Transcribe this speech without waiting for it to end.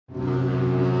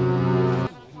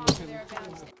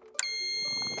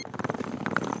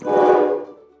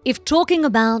If talking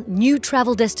about new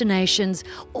travel destinations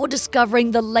or discovering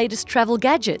the latest travel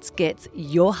gadgets gets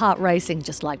your heart racing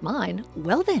just like mine,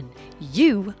 well then,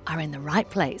 you are in the right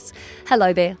place.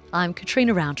 Hello there, I'm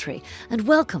Katrina Roundtree, and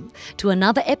welcome to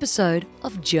another episode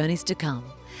of Journeys to Come,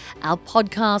 our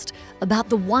podcast about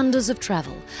the wonders of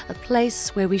travel, a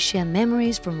place where we share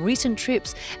memories from recent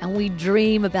trips and we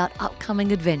dream about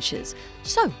upcoming adventures.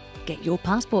 So, get your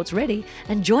passports ready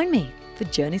and join me for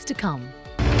Journeys to Come.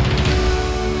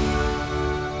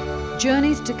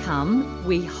 Journeys to Come,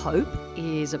 we hope,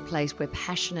 is a place where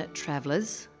passionate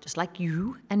travellers, just like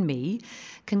you and me,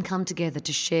 can come together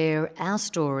to share our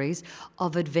stories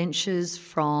of adventures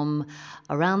from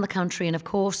around the country and, of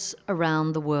course,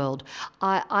 around the world.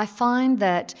 I find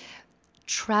that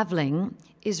travelling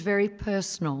is very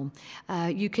personal.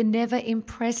 You can never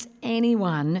impress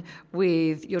anyone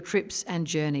with your trips and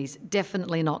journeys.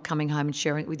 Definitely not coming home and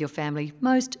sharing it with your family.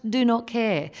 Most do not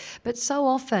care. But so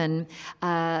often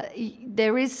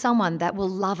there is someone that will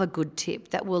love a good tip,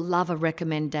 that will love a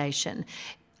recommendation.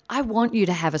 I want you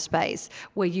to have a space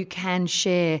where you can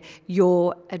share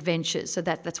your adventures. So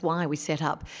that's why we set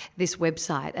up this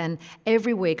website. And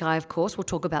every week I, of course, will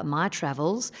talk about my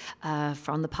travels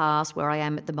from the past, where I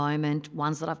am at the moment,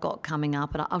 ones that I've got coming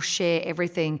up, and I'll share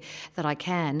everything that I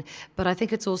can. But I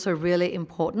think it's also really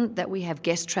important that we have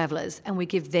guest travellers and we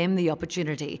give them the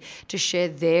opportunity to share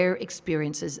their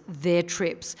experiences, their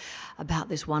trips about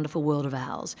this wonderful world of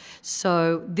ours.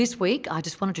 So this week, I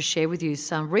just wanted to share with you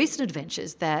some recent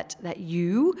adventures that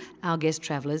you, our guest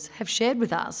travellers, have shared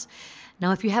with us.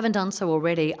 Now, if you haven't done so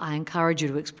already, I encourage you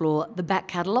to explore the back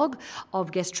catalogue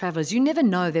of guest travellers. You never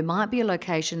know, there might be a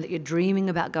location that you're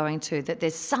dreaming about going to, that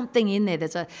there's something in there,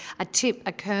 there's a tip,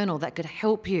 a kernel that could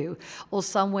help you, or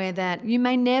somewhere that you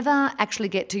may never actually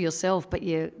get to yourself, but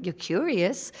you're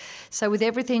curious. So with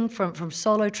everything from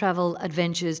solo travel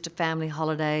adventures to family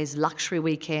holidays, luxury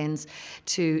weekends,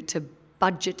 to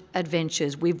budget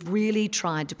adventures, we've really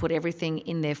tried to put everything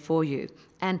in there for you.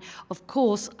 And of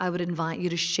course, I would invite you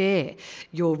to share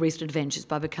your recent adventures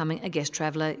by becoming a guest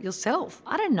traveller yourself.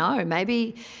 I don't know,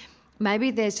 maybe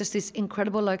there's just this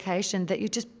incredible location that you're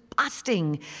just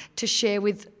busting to share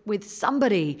with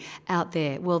somebody out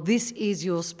there. Well, this is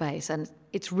your space, and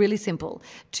it's really simple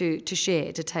to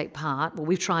share, to take part. Well,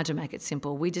 we've tried to make it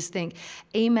simple. We just think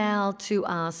email to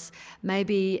us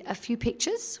maybe a few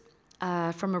pictures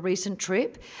from a recent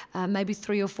trip, maybe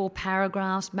 3 or 4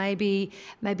 paragraphs, maybe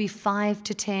 5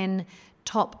 to 10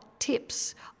 top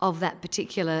tips of that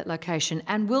particular location,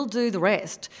 and we'll do the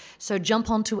rest. So jump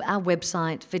onto our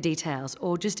website for details,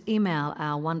 or just email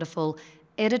our wonderful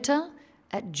editor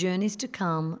at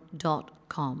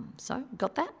journeystocome.com. So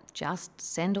got that? Just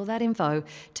send all that info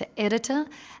to editor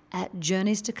at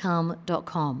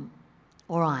journeystocome.com.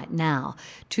 All right, now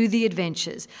to the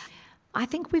adventures. I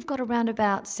think we've got around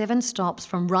about 7 stops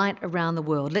from right around the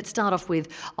world. Let's start off with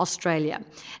Australia.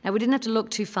 Now, we didn't have to look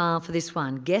too far for this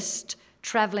one. Guest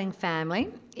travelling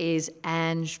family is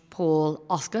Ange, Paul,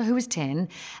 Oscar, who is 10,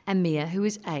 and Mia, who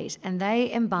is 8. And they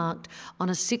embarked on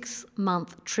a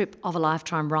 6-month trip of a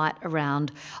lifetime right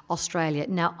around Australia.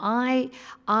 Now, I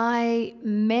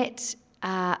met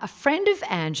a friend of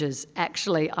Ange's,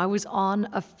 actually. I was on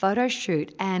a photo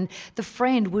shoot and the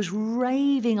friend was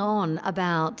raving on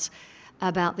about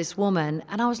this woman,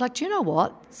 and I was like, do you know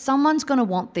what? Someone's going to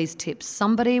want these tips.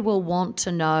 Somebody will want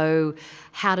to know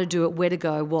how to do it, where to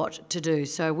go, what to do.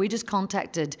 So we just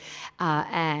contacted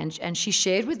Ange, and she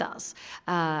shared with us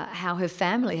how her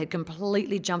family had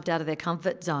completely jumped out of their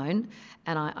comfort zone,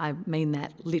 and I mean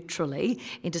that literally,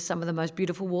 into some of the most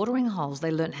beautiful watering holes. They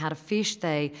learned how to fish.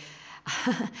 They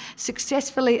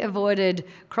successfully avoided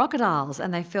crocodiles,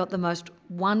 and they felt the most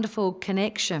wonderful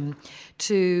connection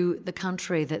to the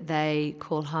country that they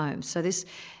call home. So this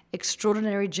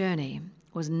extraordinary journey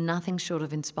was nothing short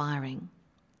of inspiring.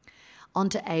 On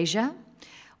to Asia.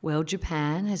 Well,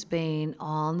 Japan has been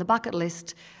on the bucket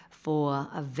list for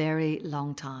a very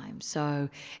long time. So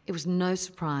it was no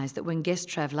surprise that when guest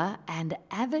traveller and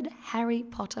avid Harry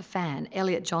Potter fan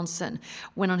Elliot Johnson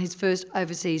went on his first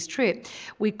overseas trip,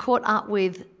 we caught up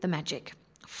with the magic.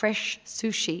 Fresh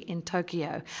sushi in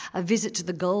Tokyo, a visit to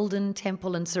the Golden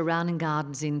Temple and surrounding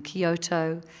gardens in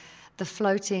Kyoto, the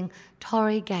floating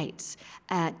torii gates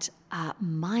at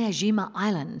Miyajima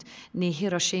Island near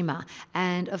Hiroshima,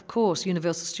 and of course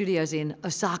Universal Studios in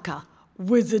Osaka,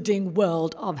 Wizarding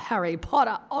World of Harry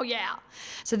Potter. Oh yeah.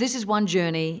 So this is one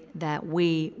journey that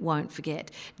we won't forget.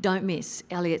 Don't miss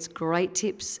Elliot's great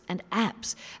tips and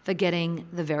apps for getting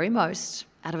the very most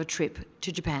out of a trip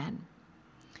to Japan.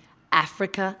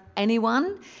 Africa,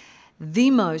 anyone? The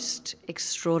most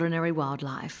extraordinary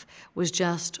wildlife was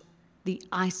just the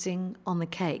icing on the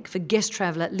cake for guest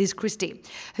traveller Liz Christie,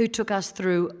 who took us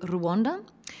through Rwanda,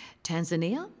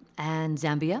 Tanzania, and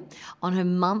Zambia on her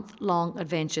month-long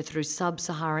adventure through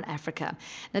sub-Saharan Africa.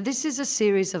 Now, this is a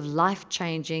series of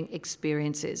life-changing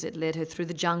experiences. It led her through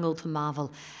the jungle to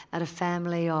marvel at a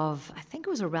family of, I think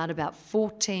it was around about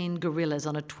 14 gorillas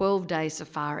on a 12-day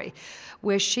safari,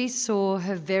 where she saw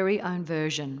her very own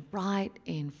version right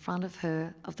in front of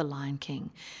her of the Lion King,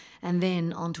 and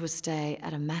then onto a stay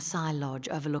at a Maasai lodge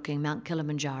overlooking Mount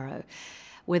Kilimanjaro,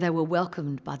 where they were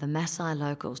welcomed by the Maasai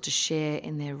locals to share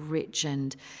in their rich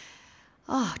and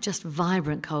just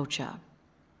vibrant culture.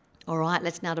 All right,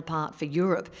 let's now depart for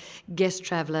Europe. Guest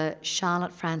traveller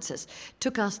Charlotte Francis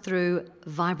took us through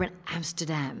vibrant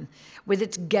Amsterdam with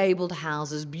its gabled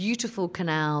houses, beautiful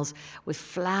canals with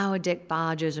flower-decked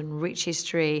barges and rich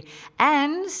history,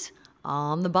 and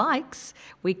on the bikes.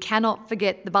 We cannot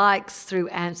forget the bikes through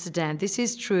Amsterdam. This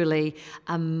is truly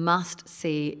a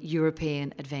must-see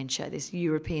European adventure, this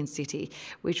European city,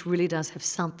 which really does have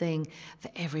something for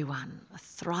everyone. A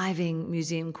thriving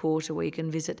museum quarter where you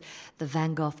can visit the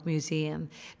Van Gogh Museum,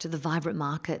 to the vibrant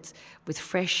markets with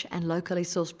fresh and locally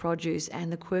sourced produce,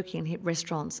 and the quirky and hip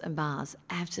restaurants and bars.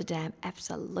 Amsterdam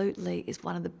absolutely is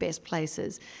one of the best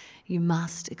places you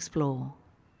must explore.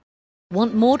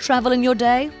 Want more travel in your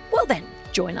day? Well then,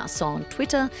 join us on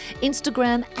Twitter,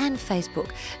 Instagram and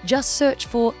Facebook. Just search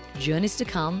for Journeys to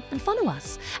Come and follow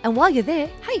us. And while you're there,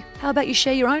 hey, how about you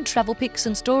share your own travel pics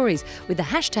and stories with the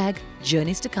hashtag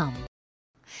Journeys to Come.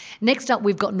 Next up,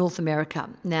 we've got North America.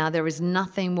 Now, there is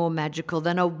nothing more magical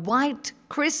than a white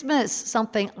Christmas,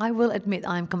 something I will admit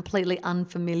I'm completely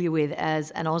unfamiliar with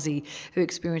as an Aussie who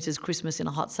experiences Christmas in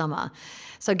a hot summer.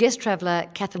 So guest traveller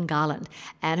Catherine Garland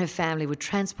and her family were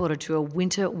transported to a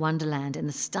winter wonderland in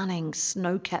the stunning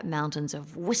snow-capped mountains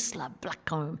of Whistler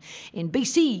Blackcomb in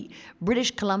BC,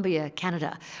 British Columbia,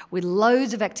 Canada, with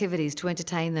loads of activities to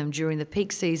entertain them during the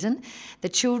peak season. The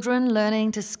children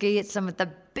learning to ski at some of the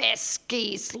best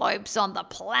ski slopes on the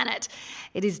planet.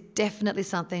 It is definitely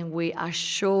something we are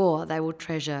sure they will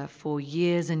treasure for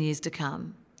years and years to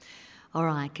come. All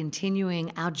right,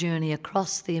 continuing our journey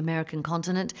across the American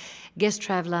continent, guest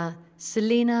traveller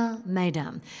Selena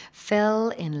Maydam fell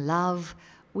in love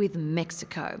with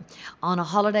Mexico on a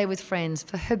holiday with friends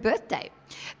for her birthday.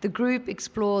 The group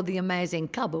explored the amazing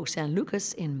Cabo San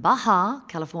Lucas in Baja,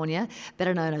 California,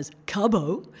 better known as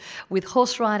Cabo, with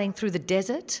horse riding through the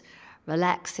desert,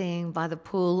 relaxing by the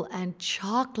pool, and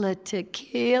chocolate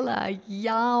tequila.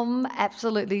 Yum!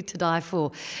 Absolutely to die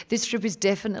for. This trip is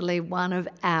definitely one of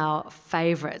our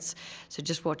favourites. So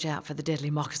just watch out for the deadly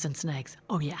moccasin snakes.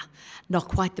 Oh yeah, not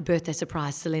quite the birthday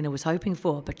surprise Selena was hoping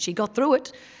for, but she got through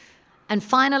it. And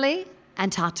finally,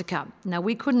 Antarctica. Now,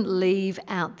 we couldn't leave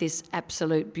out this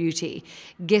absolute beauty.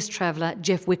 Guest traveller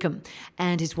Jeff Wickham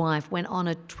and his wife went on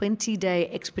a 20-day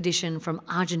expedition from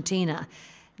Argentina,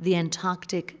 the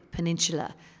Antarctic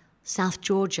Peninsula, South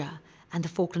Georgia, and the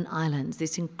Falkland Islands.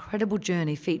 This incredible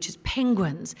journey features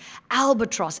penguins,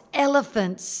 albatross,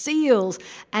 elephants, seals,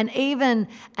 and even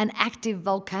an active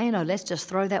volcano. Let's just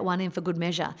throw that one in for good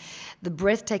measure. The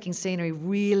breathtaking scenery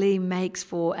really makes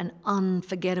for an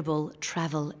unforgettable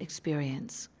travel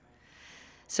experience.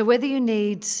 So whether you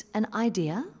need an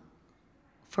idea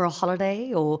for a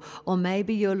holiday or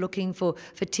maybe you're looking for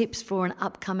tips for an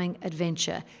upcoming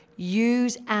adventure,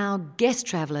 use our guest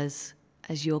travellers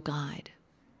as your guide.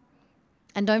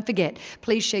 And don't forget,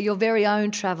 please share your very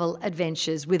own travel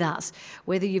adventures with us.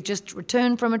 Whether you've just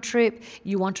returned from a trip,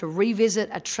 you want to revisit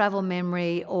a travel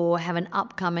memory, or have an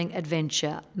upcoming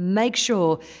adventure, make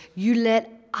sure you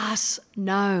let us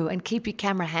know and keep your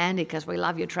camera handy because we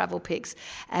love your travel pics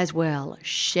as well.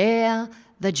 Share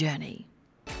the journey.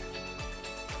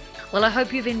 Well, I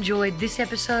hope you've enjoyed this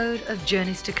episode of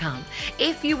Journeys to Come.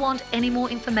 If you want any more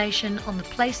information on the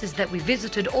places that we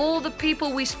visited or the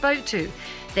people we spoke to,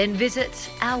 then visit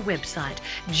our website,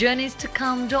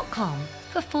 journeystocome.com,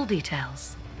 for full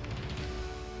details.